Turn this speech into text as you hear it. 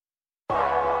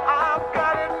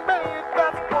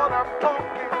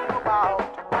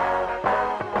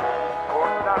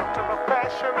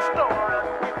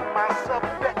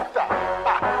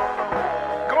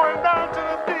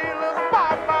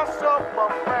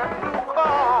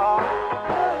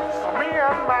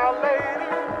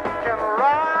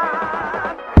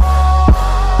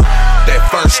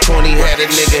first 20 had a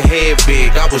nigga head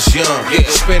big, I was young.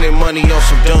 Spending money on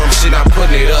some dumb shit, not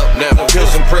putting it up. Never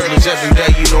pills and privilege every day,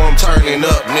 you know I'm turning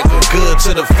up. Nigga, good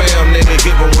to the fam, nigga,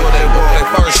 give them what they want. That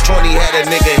first 20 had a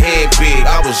nigga head big,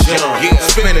 I was young.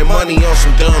 Spending money on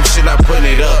some dumb shit, not putting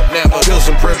it up. Never pills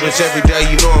and privilege every day,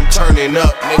 you know I'm turning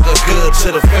up. Nigga, good to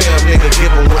the fam, nigga, give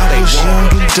them what they want. I was young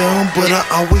and dumb, but I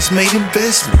always made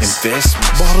investments.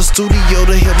 Bought a studio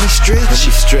to help me stretch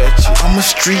it. I'm a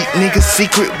street nigga,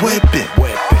 secret weapon.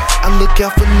 I look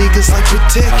out for niggas like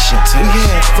protection. We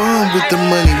had fun with the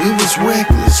money, we was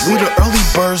reckless. We the early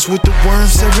birds with the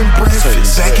worms serving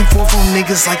breakfast. Back and forth on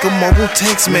niggas like a mobile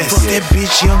text message. Fuck that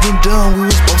bitch, young and dumb, we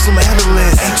was both some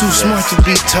adolescents. Ain't too smart to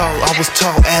be taught, I was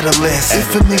taught adolescent.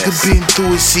 If a nigga been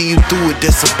through it, see you through it,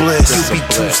 that's a blessing. You be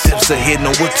 2 steps ahead,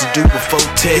 know what to do before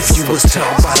test. If you was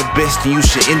taught by the best, then you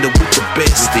should end up with the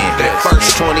best then. That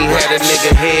first 20 had a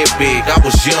nigga head big, I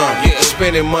was young.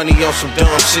 Spending money on some dumb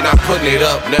shit, not putting it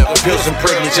up. Never pills and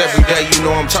privilege every day, you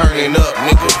know I'm turning up.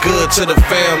 Nigga, good to the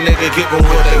fam, nigga, give them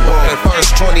what they want. That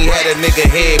first 20 had a nigga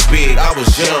head big, I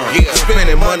was young.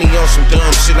 Spending money on some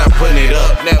dumb shit, not putting it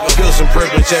up. Never pills and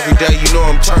privilege every day, you know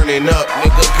I'm turning up.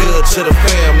 Nigga, good to the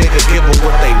fam, nigga, give them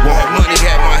what they want. Money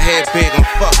had my head big, I'm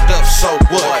fucked up, so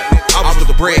what? I was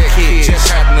the bread kid, just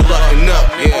happened to luckin' up.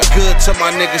 Good to my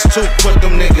niggas too, put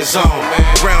them niggas on.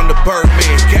 Round the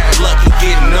Birdman, got lucky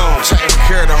getting on. Taking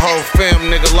care of the whole fam,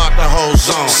 nigga, lock the whole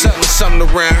zone. Selling something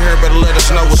around here, better let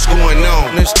us know what's going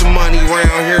on. This the money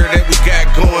around here that we got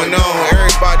going on.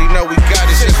 Everybody know we got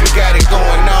it since we got it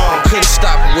going on. Couldn't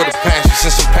stop it with a passion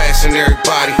since I'm passing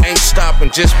everybody. Ain't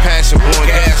stopping, just passing, blowing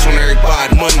gas on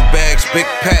everybody. Money bags, big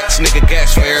packs, nigga,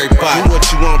 gas for everybody. Do what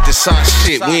you want, this hot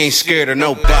shit, we ain't scared of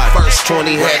nobody. First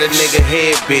 20 had a nigga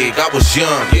head big, I was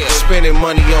young. Spending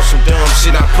money on some dumb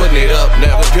shit, not putting it up.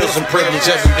 Never pills and privilege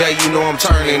every day, you know I'm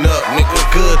turning up. Nigga,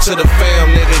 good to the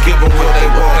fam, nigga, give them what they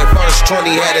want. That first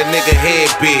 20 had a nigga head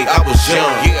big, I was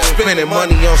young. Spending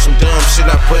money on some dumb shit,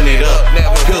 not putting it up.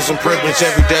 Never pills and privilege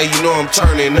every day, you know I'm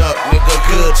turning up. Nigga,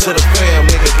 good to the fam,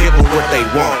 nigga, give them what they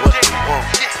want.